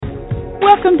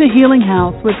Welcome to Healing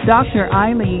House with Dr.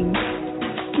 Ayleen.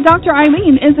 Dr.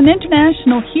 Ayleen is an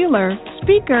international healer,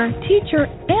 speaker, teacher,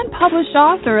 and published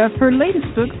author of her latest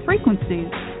book, Frequencies.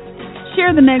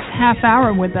 Share the next half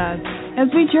hour with us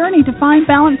as we journey to find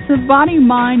balance of body,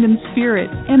 mind, and spirit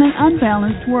in an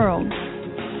unbalanced world.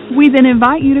 We then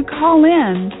invite you to call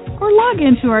in or log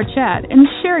into our chat and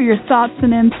share your thoughts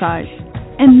and insights.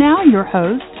 And now your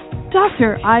host,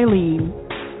 Dr. Ayleen.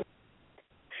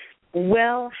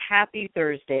 Well, happy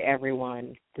Thursday,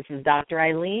 everyone. This is Dr.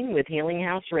 Ayleen with Healing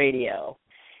House Radio.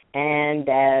 And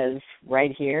as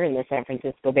right here in the San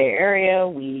Francisco Bay Area,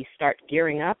 we start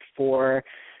gearing up for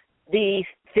the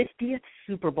 50th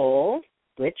Super Bowl,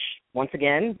 which, once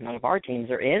again, none of our teams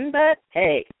are in, but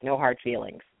hey, no hard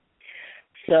feelings.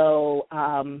 So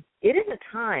it is a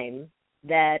time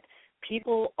that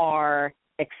people are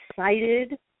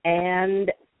excited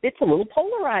and it's a little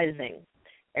polarizing.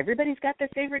 Everybody's got their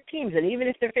favorite teams, and even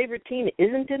if their favorite team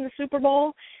isn't in the Super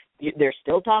Bowl, they're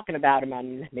still talking about them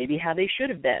and maybe how they should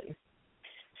have been.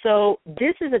 So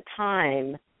this is a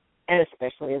time, and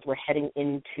especially as we're heading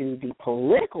into the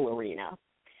political arena,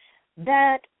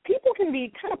 that people can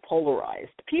be kind of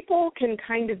polarized. People can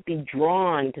kind of be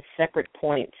drawn to separate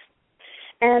points.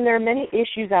 And there are many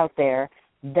issues out there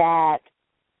that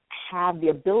have the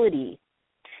ability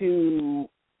to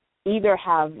either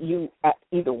have you at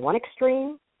either one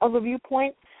extreme of a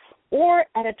viewpoint or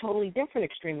at a totally different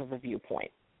extreme of a viewpoint.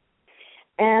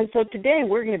 And so today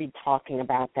we're going to be talking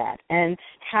about that and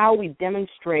how we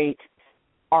demonstrate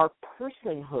our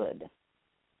personhood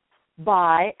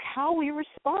by how we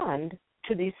respond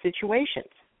to these situations.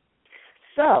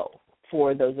 So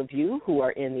for those of you who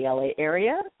are in the LA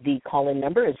area, the call-in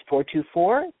number is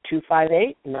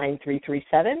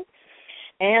 424-258-9337.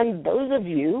 And those of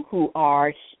you who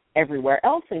are everywhere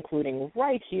else, including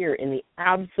right here in the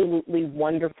absolutely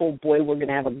wonderful, boy, we're going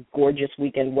to have a gorgeous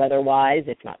weekend weather-wise,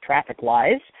 if not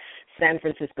traffic-wise, San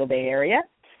Francisco Bay Area.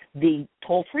 The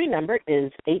toll-free number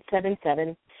is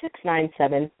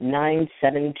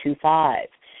 877-697-9725.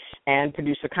 And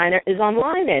producer Kiner is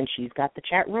online, and she's got the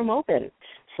chat room open.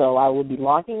 So I will be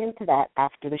logging into that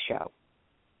after the show.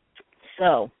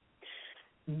 So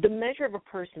the measure of a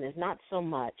person is not so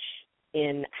much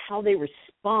in how they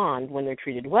respond when they're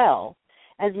treated well,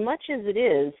 as much as it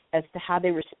is as to how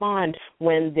they respond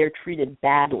when they're treated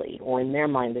badly, or in their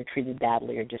mind they're treated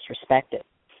badly or disrespected.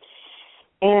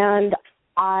 And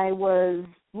I was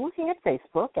looking at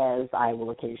Facebook, as I will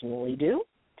occasionally do,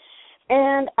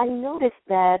 and I noticed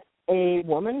that a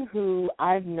woman who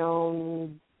I've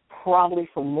known probably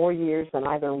for more years than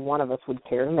either one of us would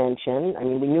care to mention. I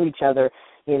mean, we knew each other,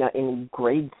 in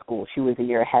grade school. She was a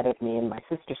year ahead of me in my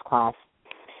sister's class.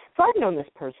 So I've known this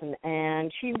person,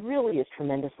 and she really is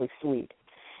tremendously sweet.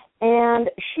 And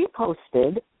she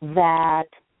posted that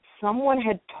someone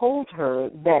had told her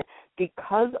that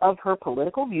because of her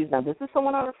political views, now this is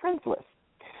someone on her friends list,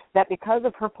 that because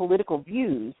of her political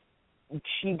views,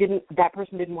 that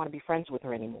person didn't want to be friends with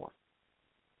her anymore.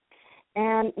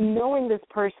 And knowing this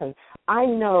person, I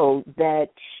know that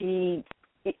she,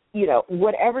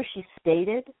 whatever she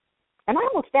stated, and I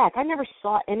looked back, I never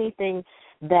saw anything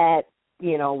that,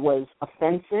 was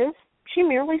offensive. She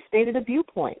merely stated a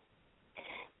viewpoint.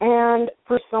 And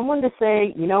for someone to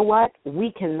say, you know what,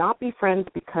 we cannot be friends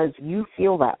because you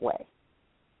feel that way.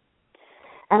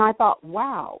 And I thought,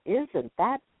 wow, isn't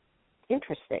that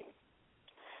interesting?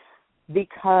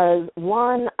 Because,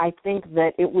 one, I think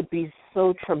that it would be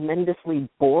so tremendously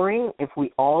boring if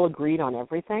we all agreed on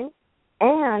everything.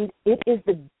 And it is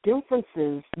the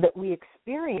differences that we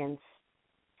experience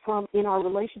in our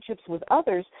relationships with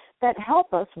others that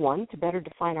help us, one, to better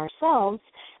define ourselves,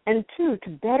 and two, to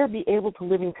better be able to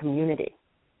live in community.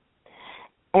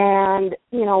 And,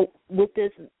 with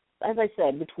this, as I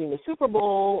said, between the Super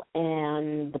Bowl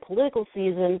and the political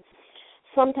season,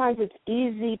 sometimes it's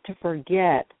easy to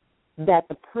forget that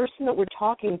the person that we're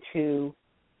talking to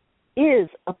is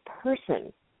a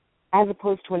person as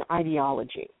opposed to an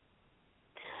ideology.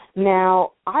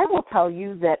 Now, I will tell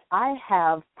you that I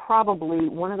have probably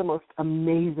one of the most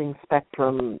amazing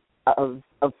spectrum of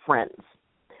friends.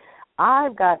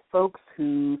 I've got folks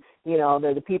who,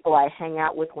 they're the people I hang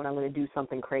out with when I'm going to do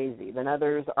something crazy. Then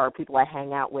others are people I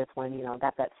hang out with when, I've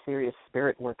got that serious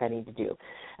spirit work I need to do.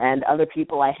 And other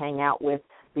people I hang out with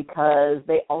because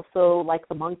they also like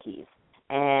the monkeys.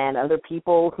 And other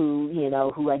people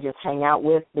who I just hang out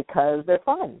with because they're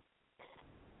fun.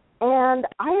 And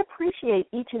I appreciate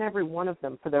each and every one of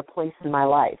them for their place in my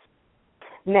life.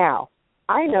 Now,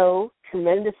 I know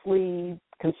tremendously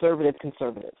conservative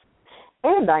conservatives,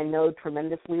 and I know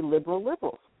tremendously liberal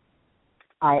liberals.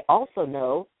 I also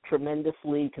know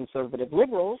tremendously conservative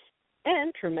liberals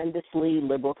and tremendously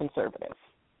liberal conservative.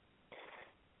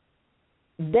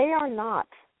 They are not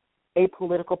a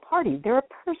political party. They're a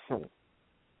person.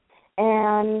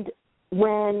 And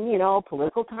when,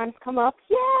 political times come up,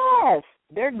 yes,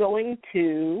 they're going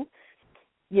to,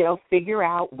 figure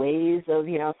out ways of,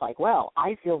 it's like, well,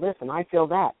 I feel this and I feel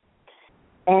that.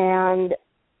 And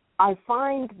I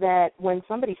find that when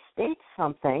somebody states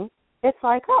something, it's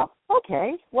like, oh,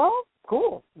 okay, well,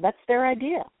 cool, that's their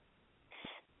idea.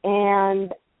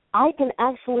 And I can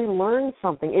actually learn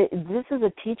something. This is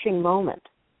a teaching moment.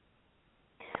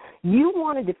 You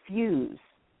want to diffuse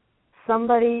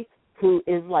somebody who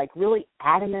is like really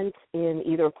adamant in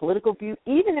either a political view,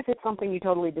 even if it's something you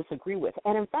totally disagree with,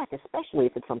 and in fact, especially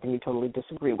if it's something you totally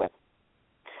disagree with.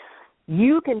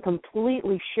 You can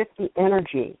completely shift the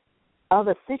energy of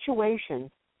a situation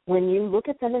when you look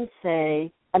at them and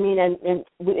say, and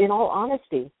in all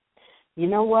honesty, you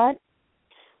know what?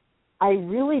 I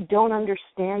really don't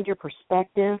understand your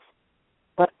perspective,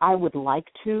 but I would like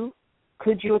to.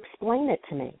 Could you explain it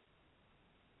to me?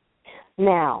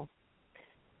 Now,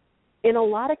 in a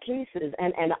lot of cases,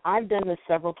 and I've done this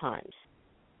several times,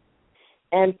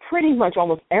 and pretty much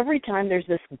almost every time there's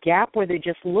this gap where they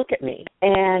just look at me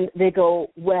and they go,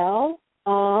 well,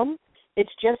 it's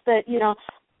just that,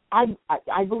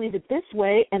 I believe it this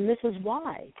way and this is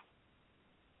why.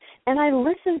 And I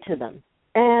listen to them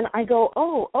and I go,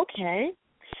 oh, okay.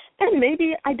 And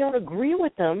maybe I don't agree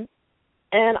with them,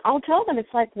 and I'll tell them,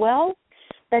 it's like, well,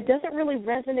 that doesn't really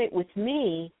resonate with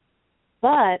me,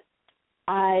 but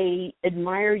I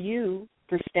admire you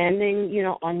for standing,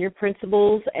 on your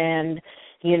principles and,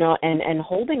 and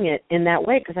holding it in that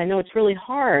way, because I know it's really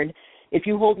hard if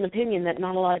you hold an opinion that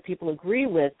not a lot of people agree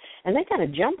with, and they kind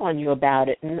of jump on you about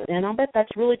it, and I'll bet that's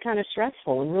really kind of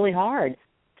stressful and really hard.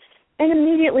 And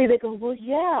immediately they go, well,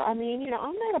 yeah, I'm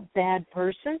not a bad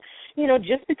person.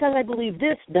 Just because I believe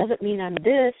this doesn't mean I'm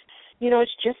this.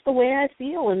 It's just the way I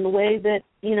feel and the way that,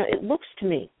 it looks to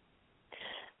me.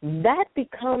 That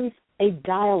becomes a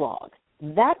dialogue.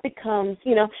 That becomes,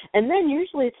 and then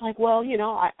usually it's like, well,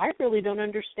 I really don't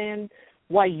understand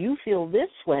why you feel this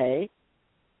way,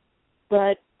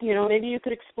 but, maybe you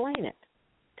could explain it.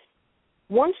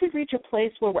 Once we reach a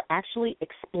place where we're actually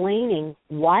explaining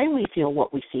why we feel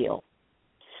what we feel,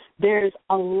 there's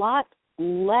a lot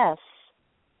less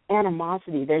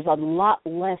animosity. There's a lot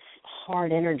less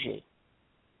hard energy.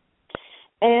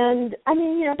 And,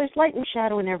 there's light and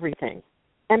shadow in everything.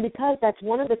 And because that's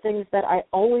one of the things that I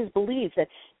always believe, that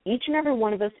each and every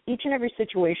one of us, each and every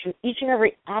situation, each and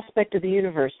every aspect of the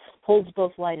universe holds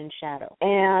both light and shadow.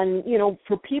 And,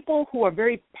 for people who are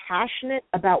very passionate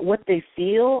about what they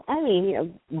feel,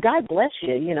 God bless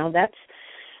you,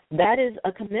 that is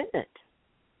a commitment.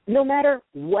 No matter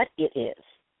what it is,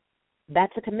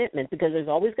 that's a commitment, because there's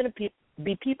always going to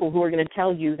be people who are going to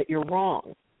tell you that you're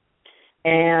wrong.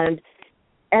 And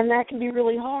that can be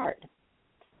really hard.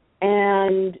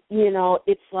 And,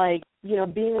 it's like,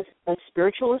 being a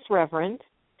spiritualist reverend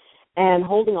and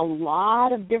holding a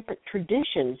lot of different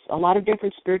traditions, a lot of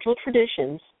different spiritual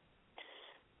traditions.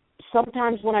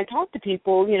 Sometimes when I talk to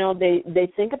people,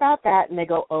 they think about that and they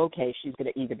go, okay, she's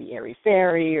going to either be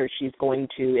airy-fairy, or she's going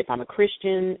to, if I'm a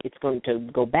Christian, it's going to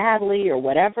go badly or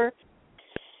whatever.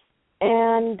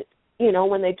 And,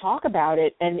 when they talk about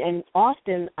it, and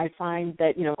often I find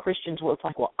that, Christians will, it's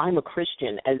like, well, I'm a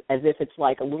Christian, as if it's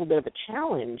like a little bit of a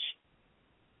challenge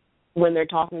when they're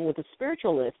talking with a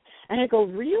spiritualist. And I go,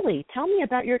 really? Tell me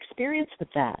about your experience with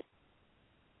that.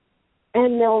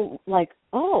 And they'll like,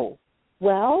 oh,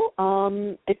 well,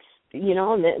 it's,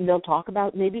 and they'll talk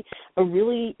about maybe a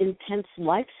really intense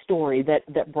life story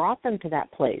that brought them to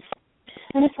that place.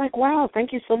 And it's like, wow,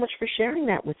 thank you so much for sharing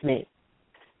that with me.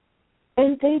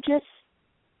 And they just,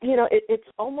 it's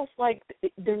almost like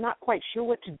they're not quite sure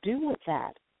what to do with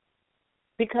that.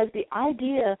 Because the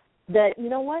idea that,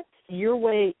 your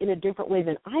way in a different way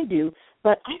than I do,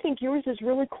 but I think yours is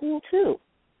really cool too.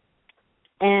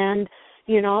 And,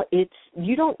 it's,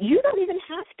 you don't even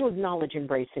have to acknowledge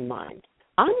embracing mine.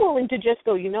 I'm willing to just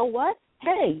go, you know what?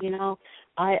 Hey,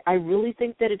 I really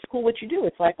think that it's cool what you do.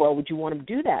 It's like, well, would you want to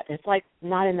do that? It's like,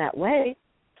 not in that way,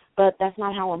 but that's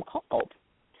not how I'm called.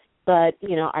 But,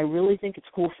 I really think it's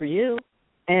cool for you.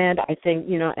 And I think,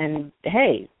 and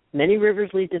hey, many rivers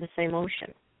lead to the same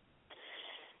ocean.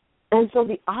 And so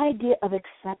the idea of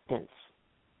acceptance,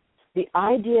 the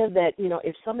idea that,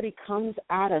 if somebody comes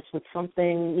at us with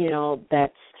something,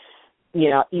 that's,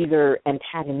 either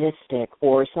antagonistic,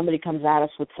 or somebody comes at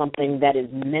us with something that is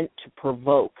meant to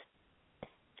provoke.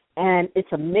 And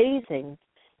it's amazing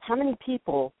how many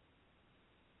people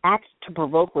act to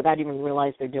provoke without even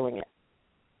realize they're doing it.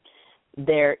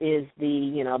 there is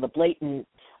the blatant,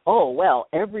 oh, well,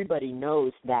 everybody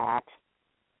knows that,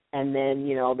 and then,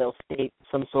 they'll state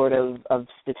some sort of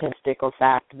statistic or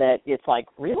fact that it's like,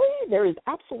 really? There is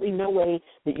absolutely no way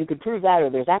that you could prove that, or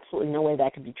there's absolutely no way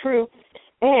that could be true.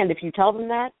 And if you tell them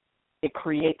that, it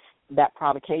creates that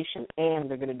provocation, and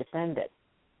they're going to defend it.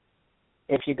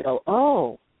 If you go,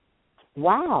 oh,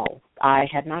 wow, I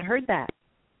had not heard that.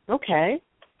 Okay.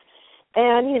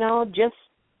 And, just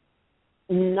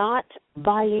not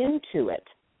buy into it.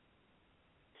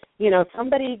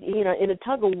 Somebody, in a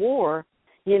tug of war,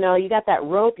 you got that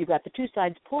rope, you got the two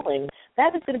sides pulling.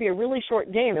 That is going to be a really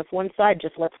short game if one side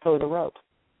just lets go of the rope.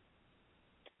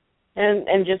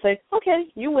 And just say, okay,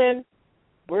 you win.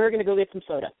 We're going to go get some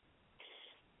soda.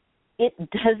 It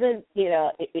doesn't,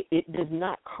 it does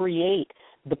not create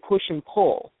the push and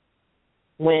pull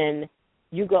when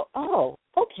you go, oh,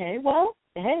 okay, well,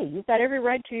 hey, you've got every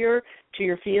right to your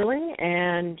feeling,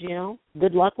 and,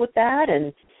 good luck with that,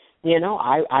 and,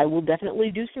 I will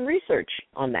definitely do some research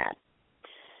on that.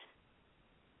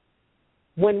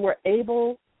 When we're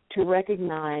able to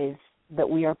recognize that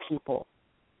we are people,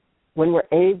 when we're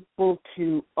able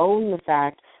to own the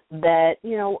fact that,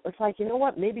 it's like,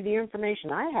 what, maybe the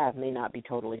information I have may not be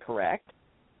totally correct,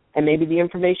 and maybe the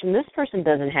information this person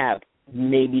doesn't have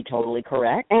may be totally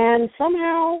correct, and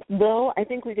somehow, though, I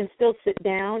think we can still sit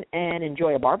down and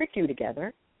enjoy a barbecue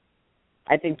together.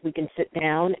 I think we can sit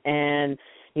down and,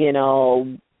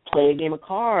 play a game of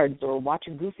cards or watch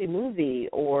a goofy movie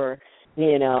or,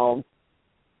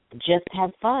 just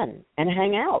have fun and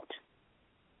hang out.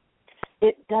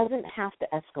 It doesn't have to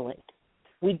escalate.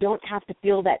 We don't have to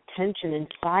feel that tension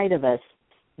inside of us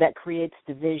that creates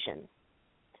division.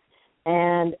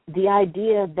 And the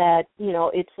idea that,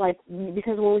 it's like,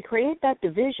 because when we create that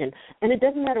division, and it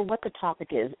doesn't matter what the topic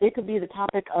is, it could be the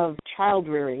topic of child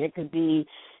rearing, it could be,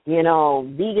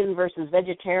 vegan versus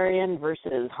vegetarian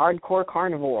versus hardcore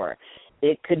carnivore,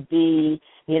 it could be,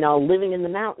 living in the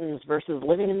mountains versus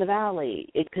living in the valley,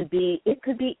 it could be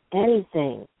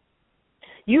anything.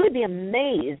 You would be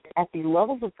amazed at the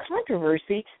levels of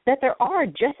controversy that there are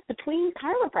just between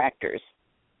chiropractors.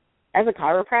 As a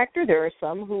chiropractor, there are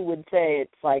some who would say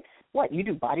it's like, what, you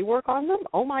do body work on them?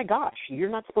 Oh, my gosh, you're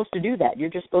not supposed to do that. You're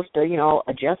just supposed to,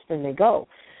 adjust and they go.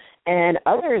 And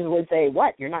others would say,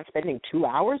 what, you're not spending 2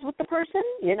 hours with the person?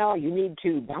 You need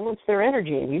to balance their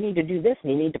energy, and you need to do this,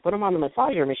 and you need to put them on the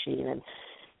massager machine. And,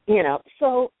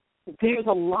 so there's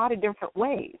a lot of different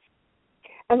ways.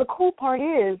 And the cool part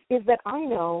is that I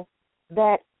know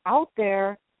that out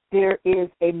there is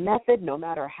a method, no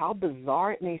matter how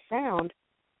bizarre it may sound,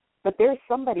 but there's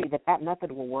somebody that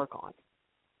method will work on.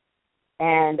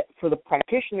 And for the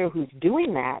practitioner who's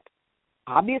doing that,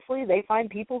 obviously they find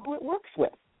people who it works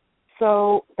with.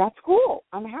 So that's cool.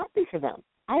 I'm happy for them.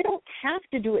 I don't have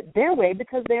to do it their way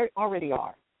because they already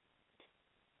are.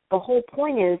 The whole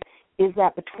point is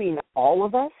that between all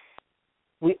of us,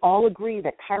 we all agree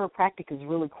that chiropractic is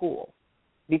really cool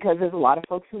because there's a lot of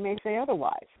folks who may say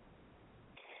otherwise.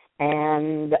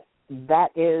 And that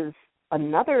is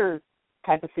another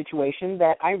type of situation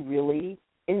that I really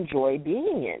enjoy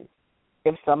being in.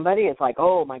 If somebody is like,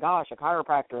 oh, my gosh, a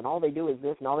chiropractor, and all they do is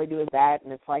this and all they do is that,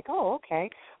 and it's like, oh, okay,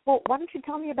 well, why don't you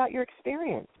tell me about your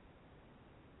experience?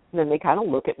 And then they kind of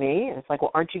look at me, and it's like,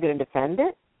 well, aren't you going to defend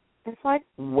it? And it's like,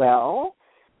 well,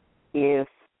 if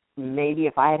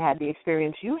I had the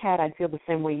experience you had, I'd feel the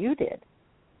same way you did.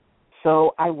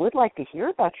 So I would like to hear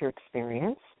about your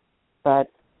experience, but,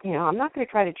 I'm not going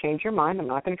to try to change your mind. I'm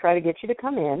not going to try to get you to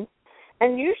come in.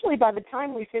 And usually by the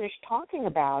time we finish talking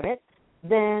about it,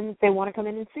 then they want to come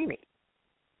in and see me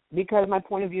because my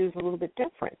point of view is a little bit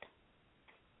different.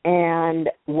 And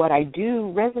what I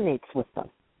do resonates with them.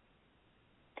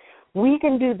 We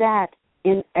can do that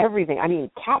in everything. I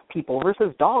mean, cat people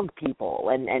versus dog people.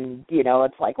 And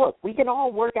it's like, look, we can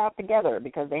all work out together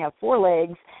because they have 4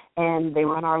 legs and they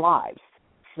run our lives.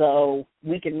 So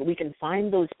we can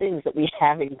find those things that we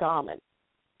have in common.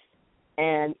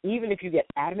 And even if you get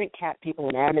adamant cat people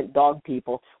and adamant dog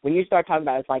people, when you start talking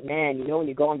about it, it's like, man, when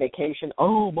you go on vacation,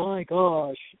 oh, my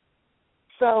gosh.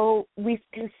 So we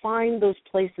can find those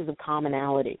places of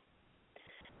commonality.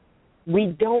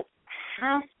 We don't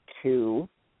have to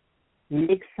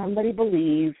make somebody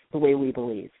believe the way we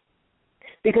believe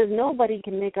because nobody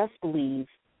can make us believe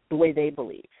the way they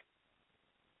believe.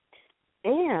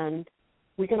 And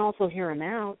we can also hear them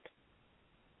out.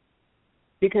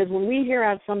 Because when we hear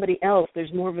out somebody else,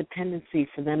 there's more of a tendency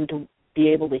for them to be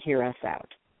able to hear us out.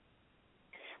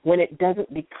 When it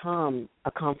doesn't become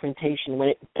a confrontation, when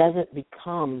it doesn't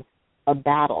become a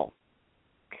battle.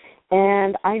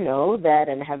 And I know that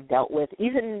and have dealt with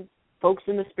even folks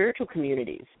in the spiritual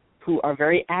communities who are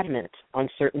very adamant on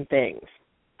certain things.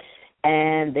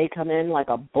 And they come in like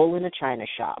a bull in a china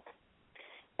shop.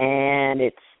 And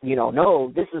it's,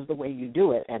 no, this is the way you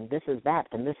do it, and this is that,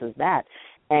 and this is that.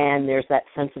 And there's that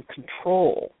sense of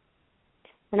control.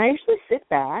 And I usually sit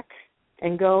back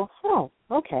and go, oh,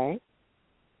 okay.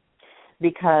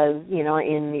 Because,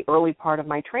 in the early part of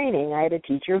my training, I had a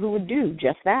teacher who would do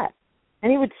just that.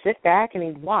 And he would sit back and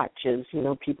he'd watch as,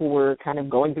 people were kind of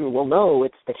going through, well, no,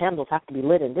 the candles have to be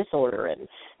lit in this order, and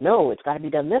no, it's got to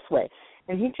be done this way.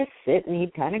 And he'd just sit and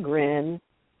he'd kind of grin,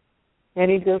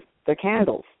 and he'd go, they're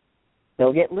candles.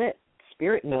 They'll get lit.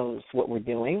 Spirit knows what we're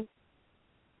doing.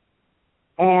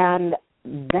 And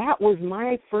that was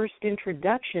my first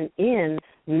introduction in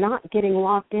not getting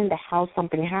locked into how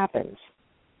something happens.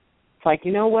 It's like,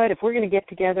 you know what, if we're going to get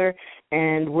together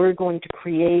and we're going to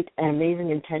create an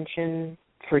amazing intention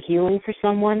for healing for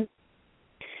someone,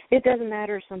 it doesn't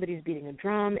matter if somebody's beating a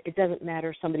drum. It doesn't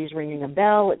matter if somebody's ringing a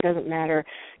bell. It doesn't matter,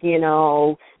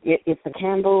 if the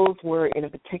candles were in a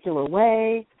particular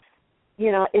way.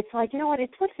 It's like, you know what,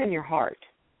 it's what's in your heart.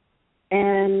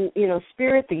 And,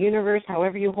 Spirit, the universe,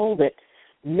 however you hold it,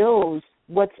 knows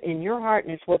what's in your heart,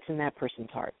 and it's what's in that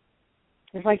person's heart.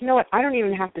 It's like, you know what, I don't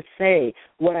even have to say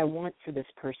what I want for this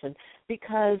person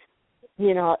because,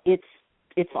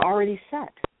 it's already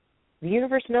set. The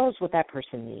universe knows what that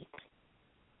person needs.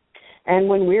 And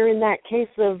when we're in that case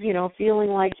of, feeling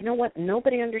like, you know what,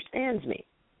 nobody understands me.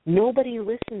 Nobody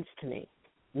listens to me.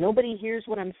 Nobody hears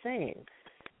what I'm saying.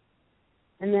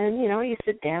 And then, you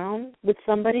sit down with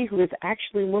somebody who is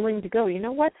actually willing to go, you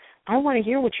know what, I want to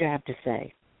hear what you have to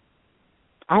say.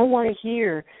 I want to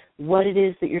hear what it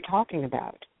is that you're talking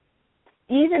about.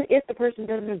 Even if the person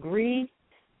doesn't agree,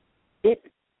 it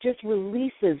just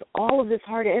releases all of this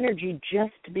hard energy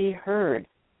just to be heard.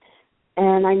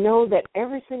 And I know that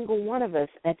every single one of us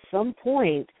at some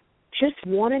point just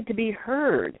wanted to be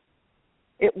heard.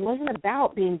 It wasn't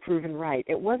about being proven right.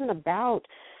 It wasn't about,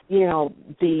 who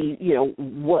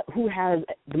has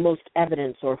the most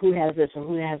evidence or who has this or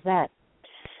who has that.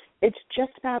 It's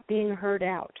just about being heard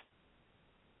out.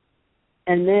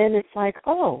 And then it's like,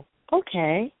 oh,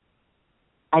 okay,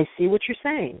 I see what you're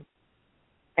saying.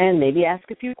 And maybe ask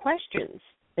a few questions.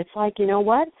 It's like, you know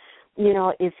what?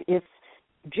 If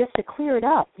just to clear it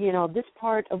up, this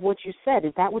part of what you said,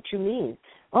 is that what you mean?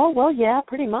 Oh, well, yeah,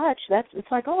 pretty much.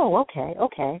 It's like, oh,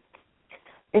 okay.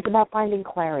 It's about finding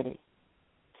clarity.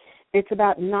 It's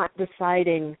about not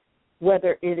deciding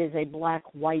whether it is a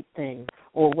black-white thing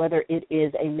or whether it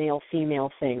is a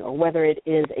male-female thing or whether it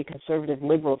is a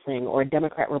conservative-liberal thing or a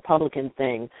Democrat-Republican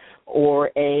thing or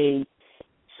a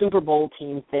Super Bowl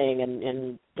team thing,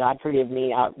 and God forgive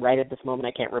me, right at this moment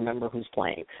I can't remember who's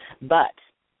playing. But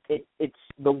it's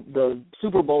the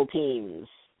Super Bowl teams,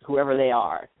 whoever they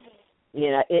are.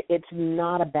 It's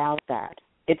not about that.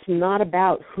 It's not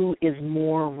about who is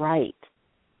more right.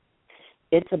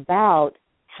 It's about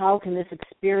how can this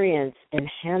experience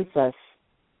enhance us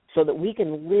so that we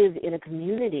can live in a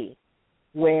community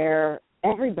where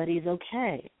everybody's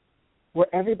okay,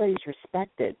 where everybody's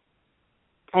respected.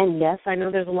 And yes, I know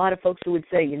there's a lot of folks who would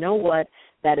say, you know what,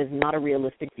 that is not a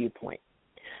realistic viewpoint,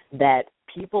 that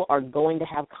people are going to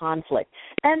have conflict.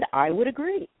 And I would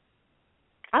agree.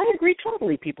 I agree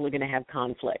totally people are going to have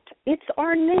conflict. It's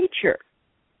our nature.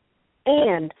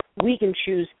 And we can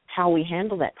choose how we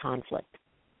handle that conflict.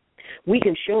 We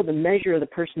can show the measure of the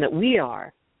person that we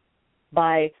are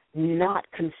by not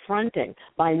confronting,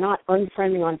 by not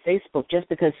unfriending on Facebook just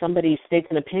because somebody states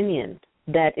an opinion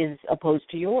that is opposed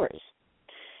to yours.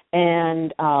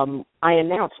 And I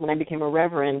announced when I became a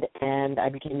reverend and I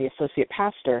became the associate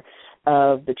pastor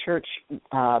of the church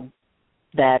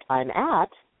that I'm at,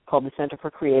 called the Center for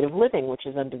Creative Living, which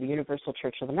is under the Universal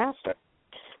Church of the Master.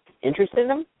 Interested in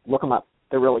them? Look them up.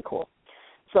 They're really cool.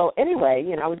 So anyway,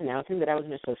 I was announcing that I was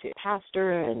an associate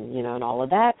pastor and, and all of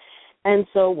that. And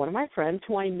so one of my friends,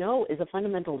 who I know is a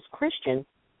fundamentalist Christian,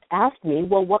 asked me,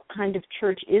 well, what kind of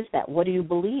church is that? What do you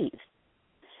believe?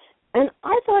 And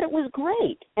I thought it was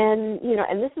great. And,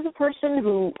 and this is a person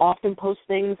who often posts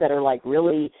things that are like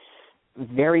really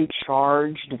very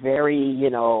charged, very,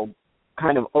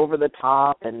 kind of over the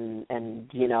top and and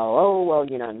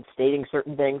stating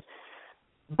certain things.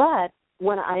 But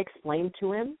when I explained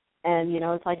to him, and,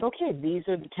 it's like, okay, these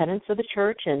are the tenets of the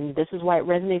church, and this is why it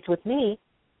resonates with me,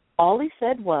 all he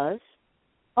said was,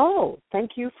 oh,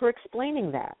 thank you for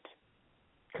explaining that.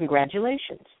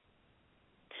 Congratulations.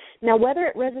 Now, whether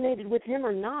it resonated with him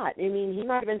or not, he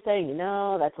might have been saying,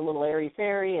 no, that's a little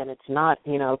airy-fairy, and it's not,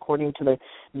 according to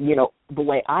the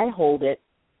way I hold it.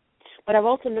 But I've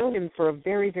also known him for a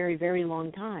very, very, very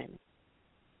long time.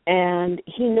 And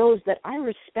he knows that I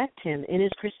respect him in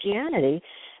his Christianity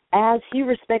as he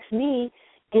respects me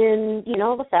in,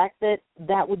 the fact that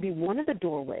that would be one of the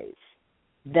doorways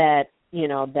that,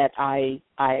 that I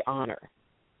honor.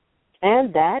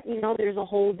 And that, there's a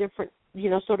whole different,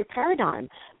 sort of paradigm.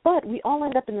 But we all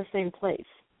end up in the same place.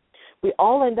 We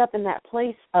all end up in that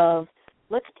place of,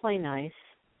 let's play nice.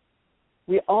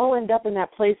 We all end up in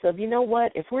that place of, you know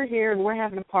what, if we're here and we're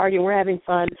having a party and we're having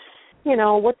fun,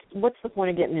 what's the point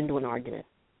of getting into an argument?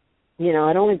 It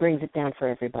only brings it down for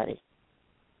everybody.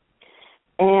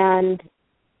 And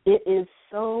it is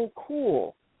so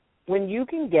cool when you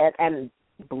can get, and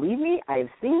believe me, I've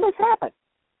seen this happen,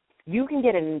 you can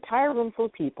get an entire room full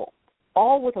of people,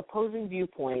 all with opposing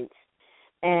viewpoints,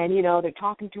 and, they're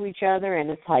talking to each other,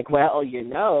 and it's like, well,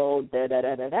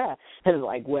 da-da-da-da-da. And it's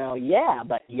like, well, yeah,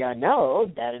 but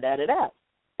da-da-da-da-da.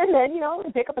 And then,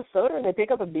 they pick up a soda or they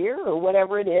pick up a beer or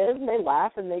whatever it is, and they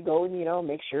laugh and they go and,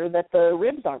 make sure that the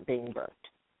ribs aren't being burnt.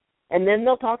 And then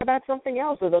they'll talk about something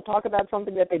else, or they'll talk about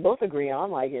something that they both agree on,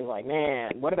 like, it's like,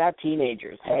 man, what about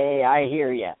teenagers? Hey, I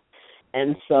hear you.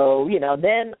 And so,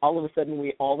 then all of a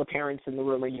sudden all the parents in the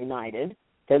room are united,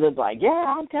 because it's like,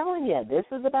 yeah, I'm telling you, this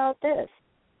is about this.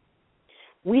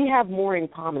 We have more in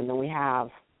common than we have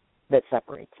that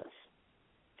separates us.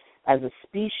 As a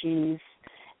species,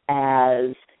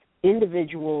 as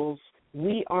individuals,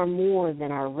 we are more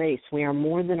than our race. We are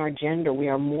more than our gender. We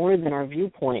are more than our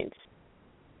viewpoints.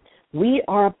 We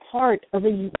are a part of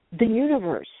the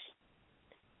universe.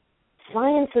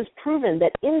 Science has proven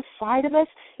that inside of us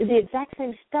is the exact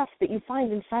same stuff that you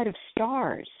find inside of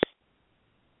stars.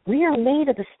 We are made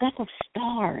of the stuff of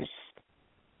stars.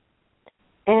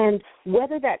 And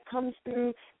whether that comes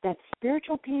through that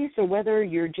spiritual piece or whether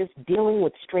you're just dealing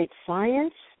with straight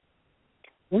science,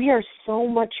 we are so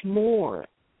much more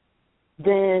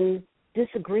than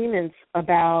disagreements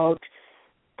about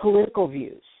political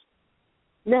views.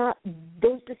 Now,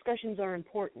 those discussions are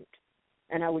important,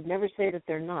 and I would never say that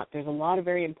they're not. There's a lot of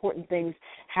very important things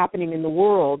happening in the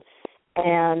world,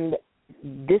 and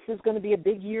this is going to be a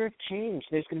big year of change.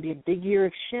 There's going to be a big year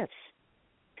of shifts.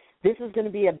 This is going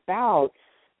to be about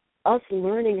us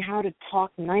learning how to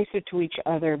talk nicer to each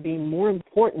other being more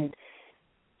important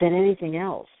than anything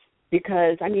else.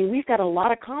 Because, we've got a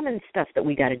lot of common stuff that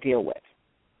we got to deal with.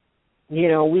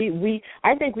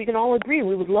 I think we can all agree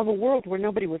we would love a world where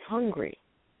nobody was hungry.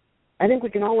 I think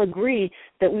we can all agree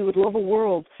that we would love a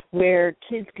world where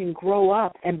kids can grow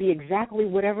up and be exactly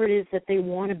whatever it is that they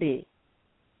want to be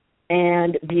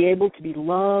and be able to be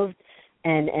loved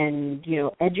and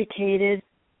educated.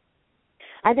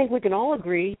 I think we can all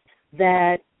agree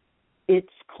that it's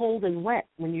cold and wet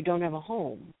when you don't have a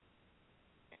home,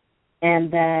 and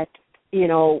that,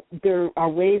 there are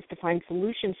ways to find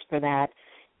solutions for that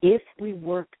if we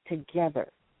work together.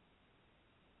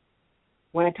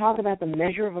 When I talk about the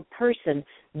measure of a person,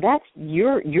 that's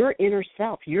your inner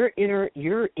self, your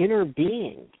inner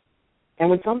being. And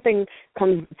when somebody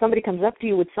comes up to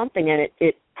you with something and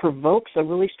it provokes a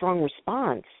really strong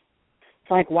response, it's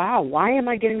like, wow, why am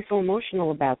I getting so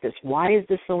emotional about this? Why is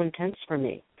this so intense for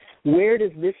me? Where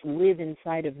does this live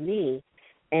inside of me?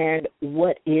 And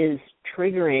what is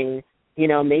triggering,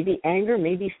 maybe anger,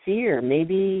 maybe fear,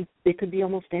 maybe it could be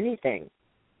almost anything.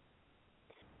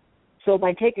 So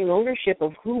by taking ownership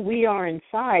of who we are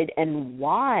inside and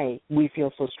why we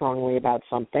feel so strongly about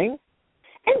something,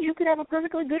 and you could have a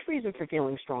perfectly good reason for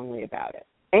feeling strongly about it.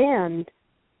 And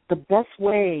the best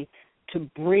way to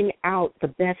bring out the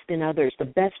best in others, the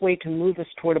best way to move us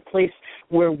toward a place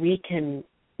where we can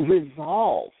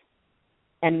resolve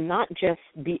and not just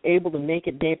be able to make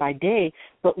it day by day,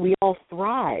 but we all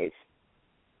thrive,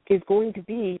 is going to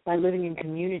be by living in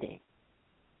community.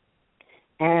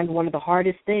 And one of the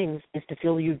hardest things is to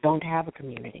feel you don't have a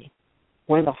community.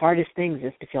 One of the hardest things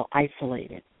is to feel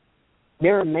isolated.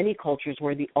 There are many cultures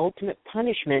where the ultimate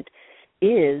punishment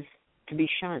is to be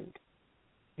shunned.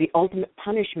 The ultimate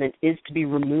punishment is to be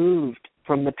removed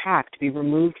from the pack, to be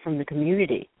removed from the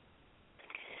community.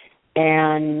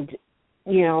 And,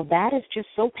 that is just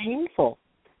so painful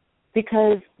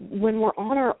because when we're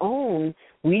on our own,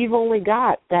 we've only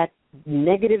got that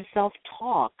negative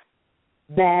self-talk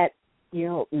that,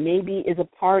 maybe is a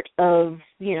part of,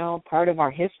 part of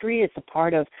our history. It's a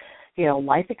part of,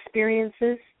 life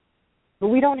experiences. But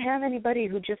we don't have anybody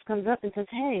who just comes up and says,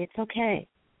 hey, it's okay.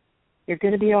 You're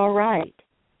going to be all right.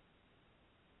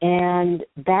 And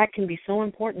that can be so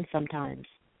important sometimes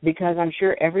because I'm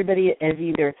sure everybody has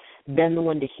either been the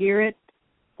one to hear it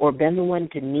or been the one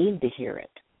to need to hear it,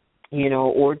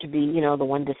 or to be, the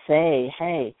one to say,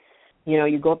 hey,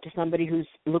 you go up to somebody who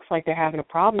looks like they're having a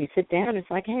problem, you sit down, and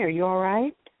it's like, hey, are you all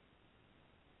right?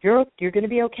 You're going to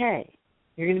be okay.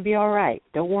 You're going to be all right.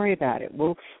 Don't worry about it.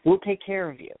 We'll take care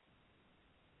of you.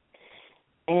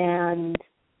 And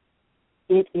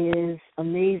it is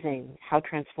amazing how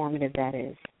transformative that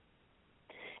is.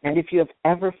 And if you have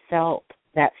ever felt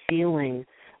that feeling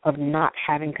of not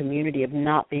having community, of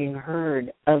not being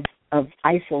heard, of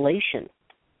isolation,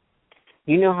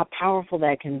 you know how powerful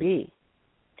that can be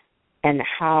and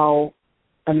how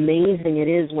amazing it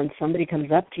is when somebody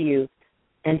comes up to you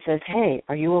and says, hey,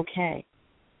 are you okay?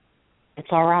 It's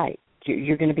all right.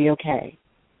 You're going to be okay.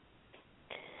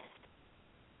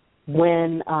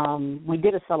 When we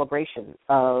did a celebration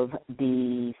of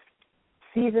the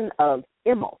season of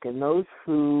Imbolc, and those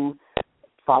who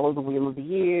follow the Wheel of the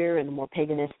Year and the more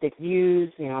paganistic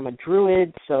views, I'm a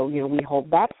druid, so, we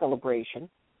hold that celebration.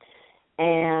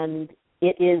 And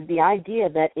it is the idea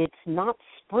that it's not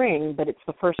spring, but it's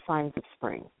the first signs of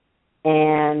spring.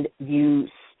 And you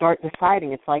start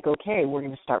deciding, it's like, okay, we're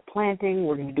going to start planting,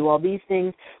 we're going to do all these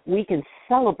things. We can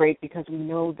celebrate because we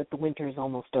know that the winter is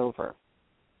almost over.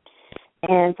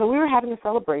 And so we were having a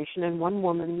celebration, and one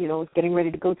woman, was getting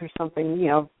ready to go through something,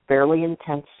 fairly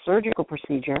intense surgical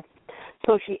procedure.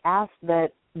 So she asked that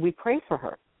we pray for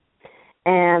her.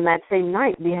 And that same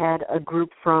night, we had a group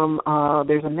from,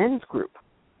 there's a men's group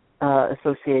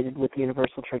associated with the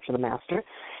Universal Church of the Master,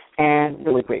 and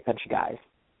really great bunch of guys.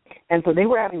 And so they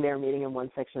were having their meeting in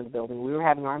one section of the building. We were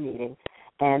having our meeting,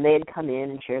 and they had come in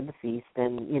and shared the feast,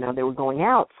 and, they were going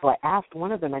out. So I asked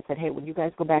one of them, I said, hey, when you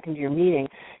guys go back into your meeting,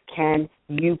 can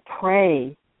you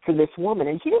pray for this woman?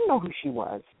 And she didn't know who she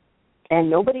was, and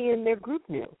nobody in their group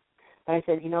knew. But I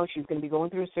said, she's going to be going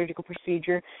through a surgical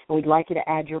procedure, and we'd like you to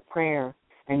add your prayer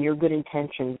and your good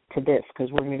intention to this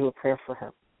because we're going to do a prayer for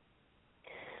her.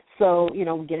 So,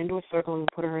 we get into a circle and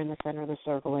put her in the center of the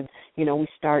circle, and, we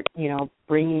start,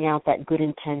 bringing out that good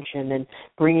intention and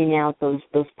bringing out those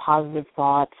positive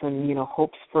thoughts and,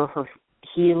 hopes for her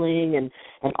healing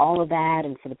and all of that,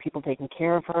 and for the people taking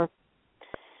care of her.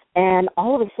 And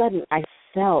all of a sudden I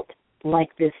felt like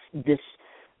this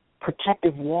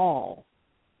protective wall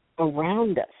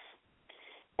around us.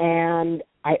 And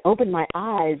I opened my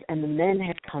eyes, and the men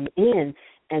had come in,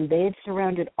 and they had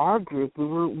surrounded our group. We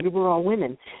were all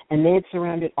women, and they had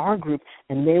surrounded our group,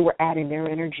 and they were adding their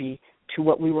energy to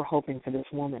what we were hoping for this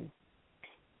woman.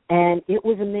 And it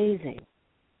was amazing.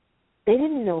 They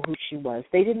didn't know who she was.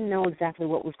 They didn't know exactly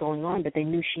what was going on, but they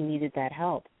knew she needed that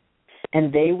help.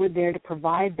 And they were there to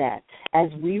provide that, as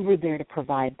we were there to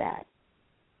provide that,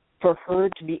 for her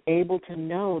to be able to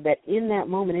know that in that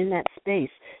moment, in that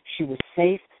space, she was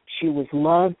safe, she was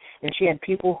loved, and she had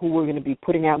people who were going to be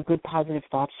putting out good, positive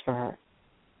thoughts for her.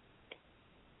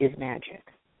 Is magic.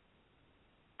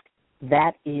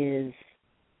 That is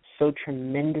so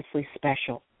tremendously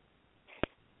special.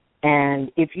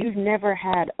 And if you've never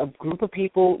had a group of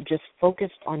people just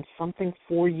focused on something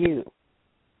for you,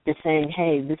 just saying,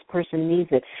 hey, this person needs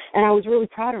it. And I was really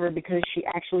proud of her because she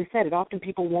actually said it. Often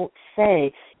people won't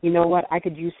say, you know what, I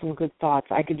could use some good thoughts,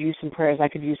 I could use some prayers, I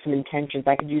could use some intentions,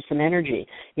 I could use some energy,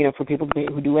 for people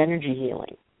who do energy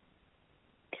healing.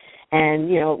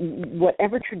 And,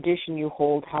 whatever tradition you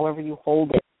hold, however you hold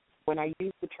it, when I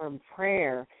use the term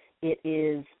prayer, it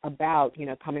is about,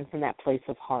 coming from that place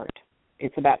of heart.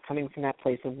 It's about coming from that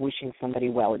place of wishing somebody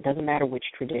well. It doesn't matter which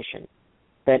tradition,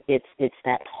 but it's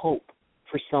that hope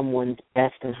for someone's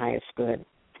best and highest good.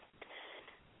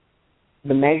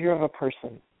 The measure of a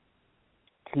person,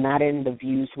 it's not in the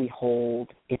views we hold.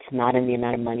 It's not in the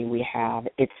amount of money we have.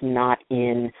 It's not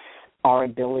in our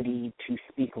ability to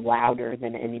speak louder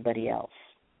than anybody else.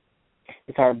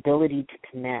 It's our ability to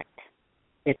connect.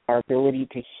 It's our ability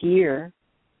to hear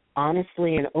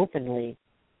honestly and openly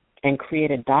and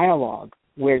create a dialogue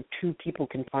where two people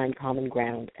can find common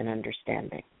ground and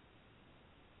understanding.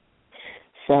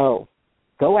 So,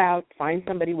 go out, find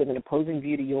somebody with an opposing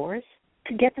view to yours,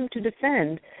 to get them to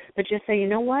defend, but just say, you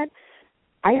know what,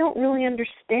 I don't really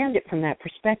understand it from that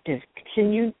perspective.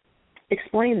 Can you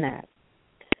explain that?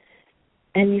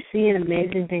 And you see an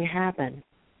amazing thing happen,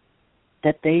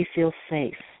 that they feel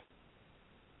safe.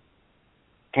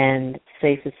 And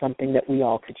safe is something that we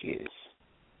all could use.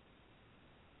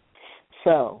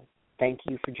 So, thank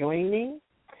you for joining me.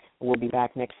 We'll be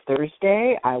back next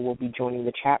Thursday. I will be joining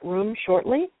the chat room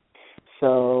shortly.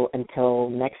 So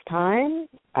until next time,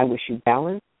 I wish you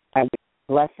balance. I wish you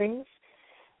blessings.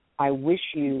 I wish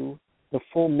you the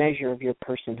full measure of your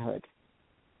personhood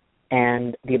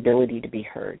and the ability to be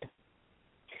heard.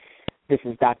 This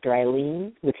is Dr.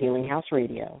 Ayleen with Healing House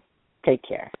Radio. Take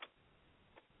care.